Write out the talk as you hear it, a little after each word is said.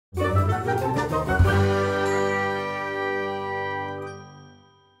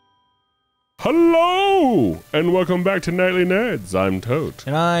Hello, and welcome back to Nightly Nerds. I'm Tote.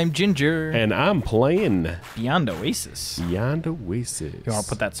 And I'm Ginger. And I'm playing Beyond Oasis. Beyond Oasis. You want to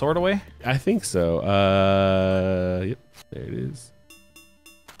put that sword away? I think so. Yep, there it is.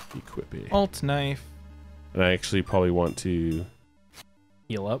 Equip it. Alt knife. And I actually probably want to...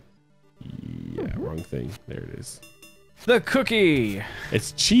 Heal up. Yeah, wrong thing. There it is. The cookie.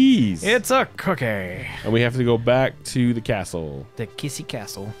 It's cheese. It's a cookie. And we have to go back to the castle. The Kissy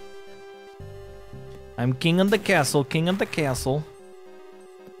Castle. I'm king of the castle, king of the castle.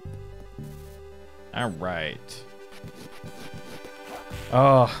 All right.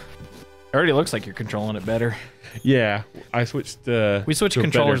 Oh, it already looks like you're controlling it better. Yeah, I switched. We switched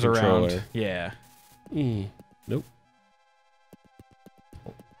controllers around. Yeah. Nope.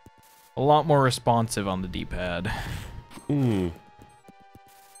 A lot more responsive on the D-pad. Oh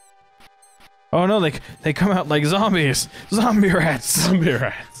no, they come out like zombies. Zombie rats. Zombie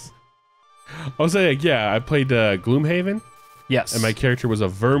rats. I was saying, yeah, I played Gloomhaven. Yes. And my character was a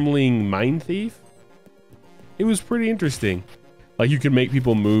vermling mine thief. It was pretty interesting. Like, you could make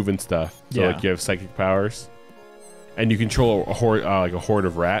people move and stuff. So, like, you have psychic powers. And you control a horde, like a horde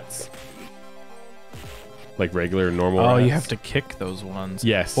of rats. Like regular and normal rats. You have to kick those ones.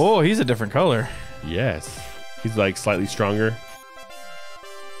 Yes. Oh, he's a different color. Yes. He's, like, slightly stronger.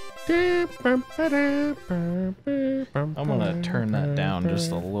 I'm gonna turn that down just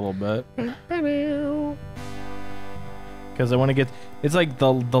a little bit. Because I want to get... It's like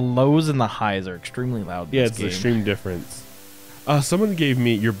the lows and the highs are extremely loud in this game. It's extreme difference. Someone gave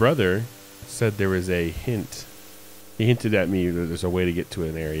me... Your brother said there was a hint. He hinted at me that there's a way to get to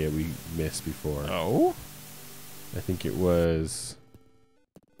an area we missed before. Oh? I think it was...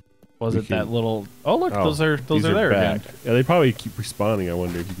 Was it that little... Oh, look, those are there again. Yeah, they probably keep respawning. I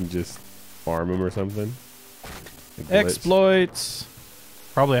wonder if you can just farm them or something. Like exploits.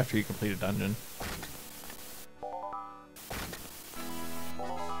 Probably after you complete a dungeon.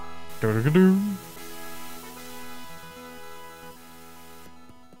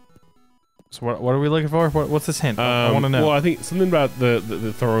 So what are we looking for? What's this hint? I want to know. Well, I think something about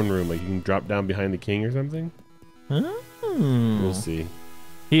the throne room. Like you can drop down behind the king or something. We'll see.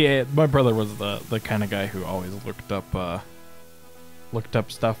 My brother was the kind of guy who always looked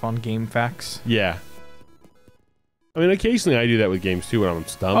up stuff on game facts. Yeah. I mean, occasionally I do that with games too when I'm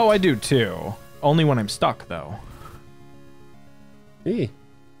stumped. Oh, I do too. Only when I'm stuck though. Hey.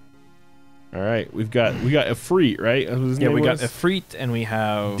 All right, we got Ifrit, right? Yeah, we got Ifrit and we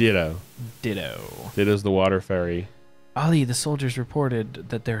have Ditto. Ditto's the water fairy. Ali, the soldiers reported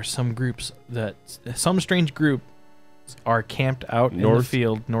that there are some strange group are camped out in the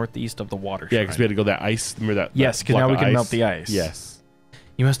field northeast of the water shrine. Yeah, because we had to go that ice. Remember that? Yes, because now we can melt the ice. Yes.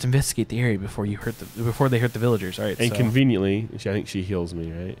 You must investigate the area before they hurt the villagers. All right. And conveniently, I think she heals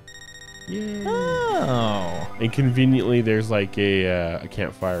me, right? Yeah. Oh. And conveniently, there's like a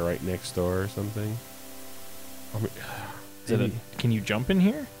campfire right next door or something. Can you jump in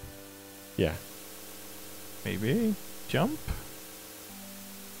here? Yeah. Maybe jump.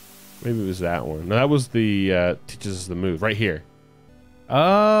 Maybe it was that one. No, that was the teaches us the move right here.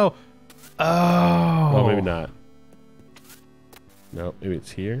 Oh. Oh, maybe not. No, maybe it's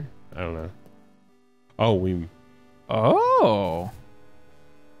here. I don't know. Oh, Oh.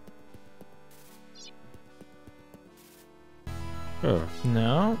 Huh.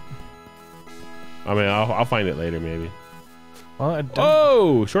 No. I mean, I'll find it later, maybe. Well,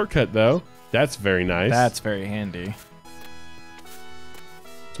 oh, shortcut though. That's very nice. That's very handy.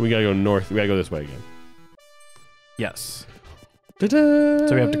 So we gotta go north. We gotta go this way again. Yes. Ta-da!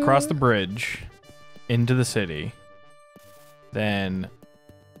 So we have to cross the bridge into the city. Then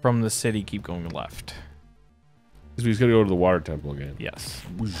from the city, keep going left. So we just gotta go to the water temple again. Yes.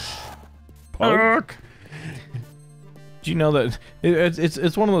 Punk. Do you know that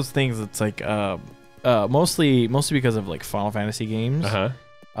it's one of those things that's like mostly because of like Final Fantasy games.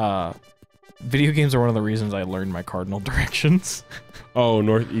 Video games are one of the reasons I learned my cardinal directions. Oh,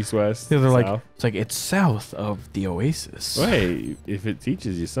 north, east, west. Yeah, they're south. like it's south of the Oasis. Hey, if it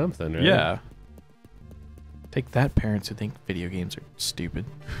teaches you something, right? Yeah. Take that, parents who think video games are stupid.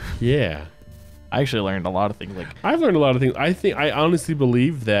 Yeah. I actually learned a lot of things. Like I've learned a lot of things. I honestly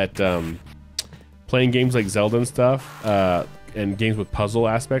believe that playing games like Zelda and stuff, and games with puzzle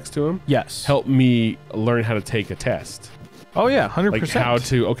aspects to them, yes, helped me learn how to take a test. Oh yeah, 100%. Like how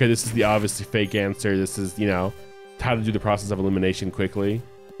to, okay, this is the obviously fake answer. This is, you know, how to do the process of elimination quickly.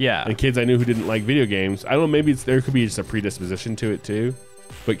 Yeah. And kids I knew who didn't like video games, I don't know, maybe there could be just a predisposition to it too.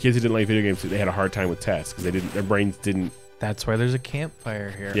 But kids who didn't like video games, they had a hard time with tests because their brains didn't That's why there's a campfire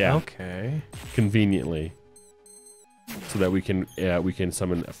here. Yeah. Okay. Conveniently. So that we can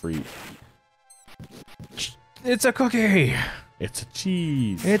summon a fruit. It's a cookie. It's a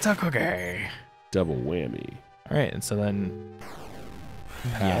cheese. It's a cookie. Double whammy. All right, and so then,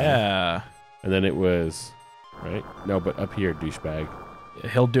 yeah. And then it was, right? No, but up here, douchebag.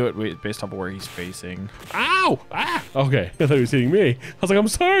 He'll do it based off of where he's facing. Ow! Ah! Okay, I thought he was hitting me. I was like, I'm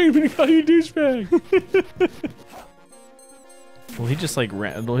sorry, I'm gonna call you douchebag. Well, he just like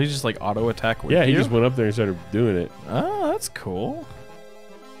auto attack with Yeah, he you? just went up there and started doing it. Oh, that's cool.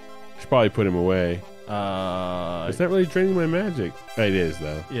 Should probably put him away. It's It's not really draining my magic. It is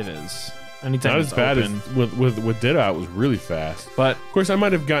though. It is. Anytime Not it's as bad open. as with Ditto out was really fast. But of course, I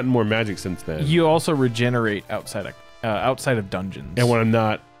might have gotten more magic since then. you also regenerate outside of dungeons. And when I'm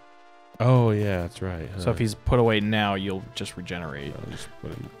not, oh yeah, that's right. Huh? So if he's put away now, you'll just regenerate. I'll just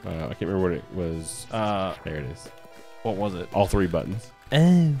put him, I can't remember what it was. There it is. What was it? All 3 buttons.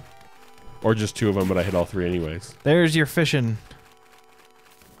 Oh. Or just 2 of them, but I hit all 3 anyways. There's your fishing.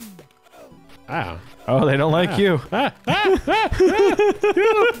 Ah. Oh, they don't like you. Get out of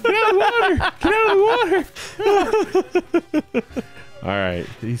the water! All right.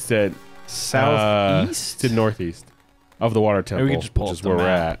 He said Southeast to northeast of the water temple, we can just pull which up is the where we're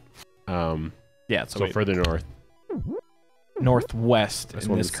map. at. Yeah, So further north. northwest Just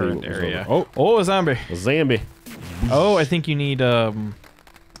in wanted this to see what current was area. over. Oh, a zombie. A Zambi. Oh, I think you need I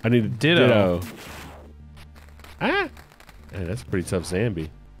need a Ditto. Ah! Man, that's a pretty tough Zambi.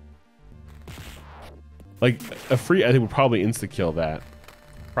 Like a free, I think would probably insta kill that.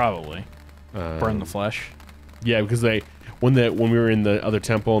 probably burn the flesh. Yeah, because when we were in the other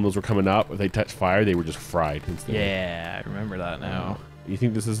temple and those were coming up, if they touched fire, they were just fried instantly. Yeah, I remember that now. You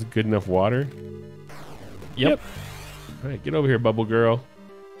think this is good enough water? Yep. All right, get over here, bubble girl.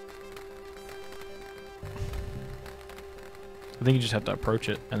 I think you just have to approach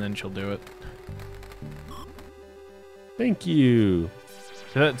it, and then she'll do it. Thank you.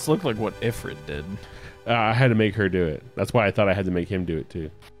 That's looked like what Ifrit did. I had to make her do it. That's why I thought I had to make him do it too.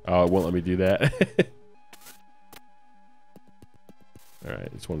 Oh, it won't let me do that. All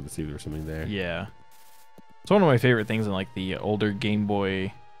right, just wanted to see if there was something there. Yeah. It's one of my favorite things in like the older Game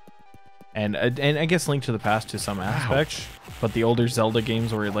Boy, and I guess Link to the Past to some aspect, but the older Zelda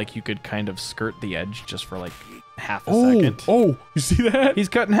games where like you could kind of skirt the edge just for like half a second. Oh, you see that? He's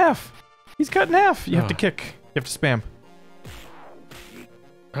cut in half. He's cut in half. You have to kick. You have to spam.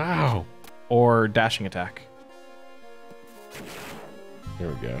 Ow. Or dashing attack. There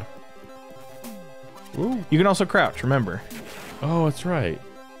we go. Ooh. You can also crouch, remember. Oh, that's right.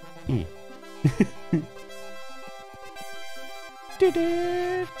 Yeah,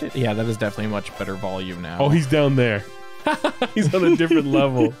 that is definitely much better volume now. Oh, he's down there. He's on a different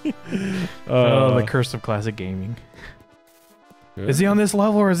level. Oh, the curse of classic gaming. Good. Is he on this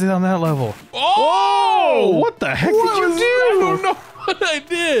level or is he on that level? Oh! What the heck did you do? I don't know what I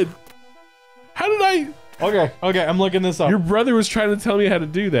did. How did I? Okay, I'm looking this up. Your brother was trying to tell me how to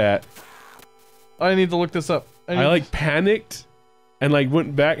do that. I need to look this up. I like panicked and like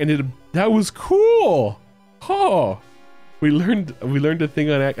went back and did that was cool. Oh. We learned a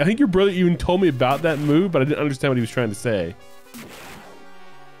thing on I think your brother even told me about that move, but I didn't understand what he was trying to say.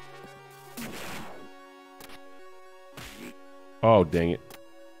 Oh, dang it.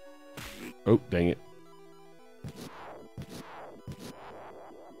 Oh, dang it.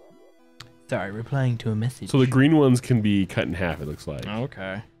 Sorry, replying to a message. So the green ones can be cut in half, it looks like.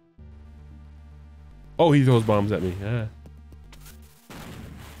 Okay. Oh, he throws bombs at me. Yeah.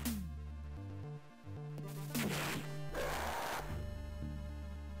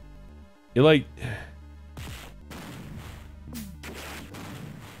 You're like...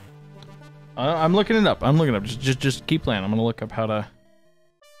 I'm looking it up. I'm looking it up. Just keep playing. I'm gonna look up how to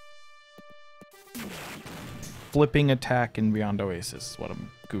flipping attack in Beyond Oasis is what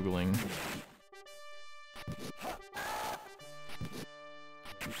I'm googling.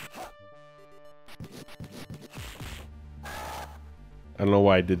 I don't know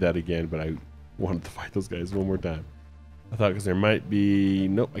why I did that again, but I wanted to fight those guys one more time. I thought because there might be...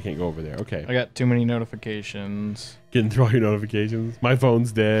 Nope, I can't go over there. Okay. I got too many notifications. Getting through all your notifications. My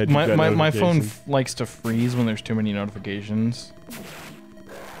phone's dead. My phone likes to freeze when there's too many notifications.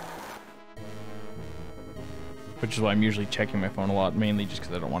 Which is why I'm usually checking my phone a lot, mainly just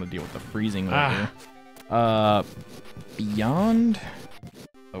because I don't want to deal with the freezing later. Beyond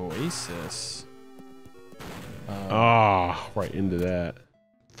Oasis. Right into that.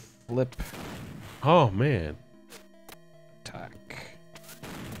 Flip Oh, man. attack.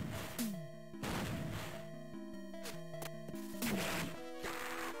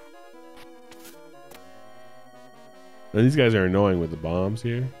 And these guys are annoying with the bombs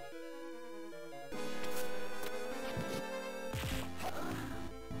here.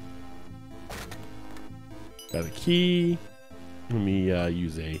 Got a key. Let me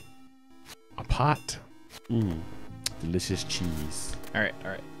use a pot. Delicious cheese. All right.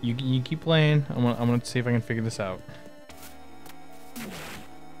 You keep playing. I'm gonna see if I can figure this out.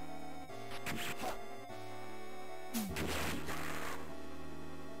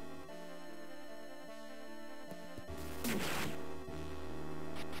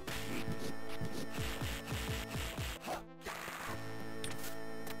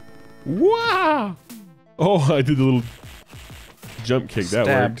 Wow! Oh, I did the little jump kick. That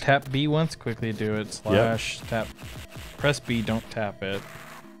worked. Tap B once. Quickly do it. Slash. Tap. Press B. Don't tap it.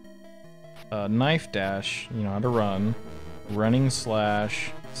 Knife dash. You know how to run. Running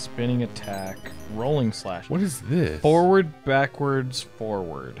slash. Spinning attack. Rolling slash. What is this? Forward, backwards,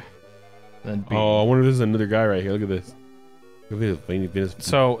 forward. Then B. Oh, I wonder if this is another guy right here. Look at this. Look at this.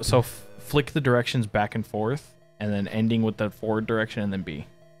 So flick the directions back and forth, and then ending with the forward direction, and then B.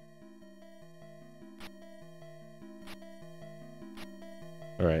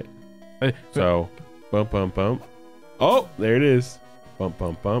 All right. So, bump. Oh, there it is. Bump.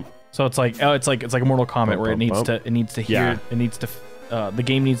 So it's like a Mortal Kombat where it needs to hear. It needs to. The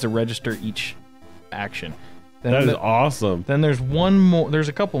game needs to register each action. Then that is awesome. Then there's one more. There's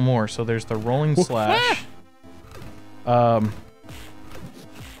a couple more. So there's the rolling slash. Okay,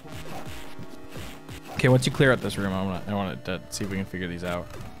 once you clear out this room, I want to see if we can figure these out.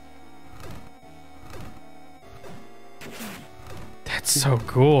 That's so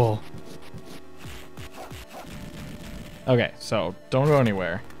cool. Okay, so don't go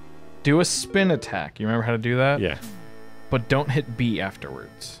anywhere. Do a spin attack. You remember how to do that? Yeah. But don't hit B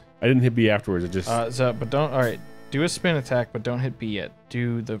afterwards. I didn't hit B afterwards. It just. But don't. All right. Do a spin attack, but don't hit B yet.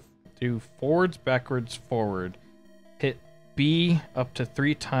 Do forwards, backwards, forward. Hit B up to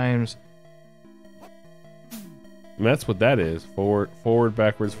 3 times. And that's what that is. Forward,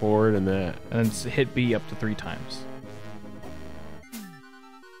 backwards, forward, and that. And then hit B up to 3 times.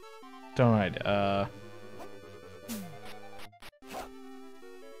 Don't hide.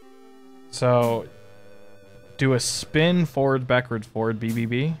 So, do a spin, forward, backwards, forward,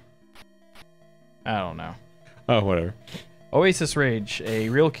 BBB. I don't know. Oh, whatever. Oasis Rage, a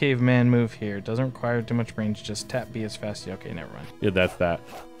real caveman move here. Doesn't require too much range. Just tap B as fast. Okay, never mind. Yeah, that's that.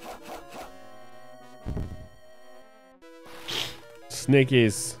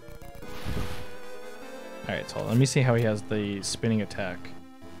 Snakies. All right, so let me see how he has the spinning attack.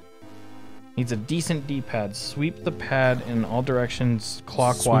 Needs a decent D-pad. Sweep the pad in all directions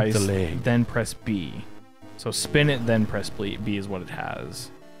clockwise, then press B. So spin it, then press B is what it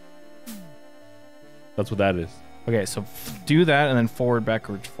has. That's what that is. Okay, so do that and then forward,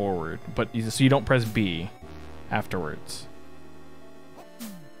 backwards, forward. But so you don't press B afterwards.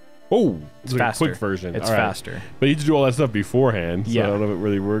 Oh, it's like faster. A quick version. It's all right. faster. But you have to do all that stuff beforehand. So yeah. I don't know if it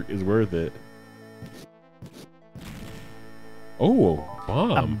really is worth it. Oh,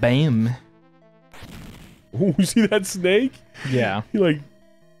 bomb. Bam. Oh, you see that snake? Yeah. He like.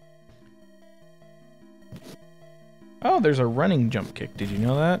 Oh, there's a running jump kick. Did you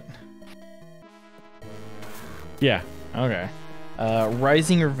know that? Yeah. Okay.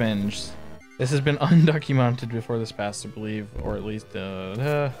 Rising Revenge. This has been undocumented before this passed, I believe, or at least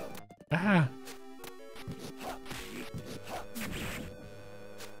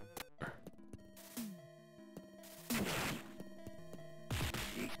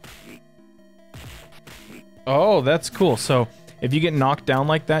Oh, that's cool. So if you get knocked down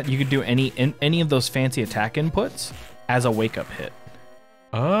like that, you could do any of those fancy attack inputs as a wake-up hit.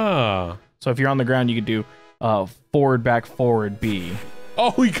 Ah. So if you're on the ground, you could do forward, back, forward, B.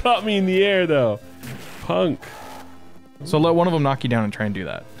 Oh, he caught me in the air, though. Punk. So let one of them knock you down and try and do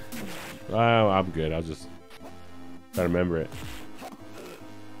that. Oh, I'm good. I'll just try to remember it.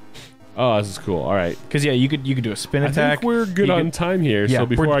 Oh, this is cool. All right. Because, yeah, you could do a spin attack. I think we're good on time here, yeah, so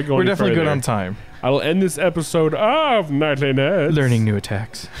before I go we're any definitely further, good on time. I'll end this episode of Nightly Nerds. Learning new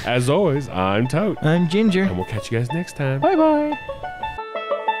attacks. As always, I'm Tote. I'm Ginger. And we'll catch you guys next time. Bye-bye.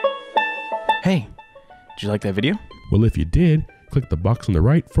 Hey, did you like that video? Well, if you did, click the box on the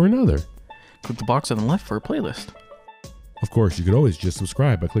right for another. Click the box on the left for a playlist. Of course, you could always just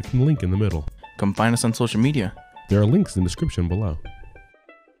subscribe by clicking the link in the middle. Come find us on social media. There are links in the description below.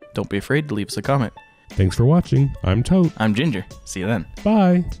 Don't be afraid to leave us a comment. Thanks for watching. I'm Tote. I'm Ginger. See you then.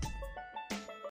 Bye.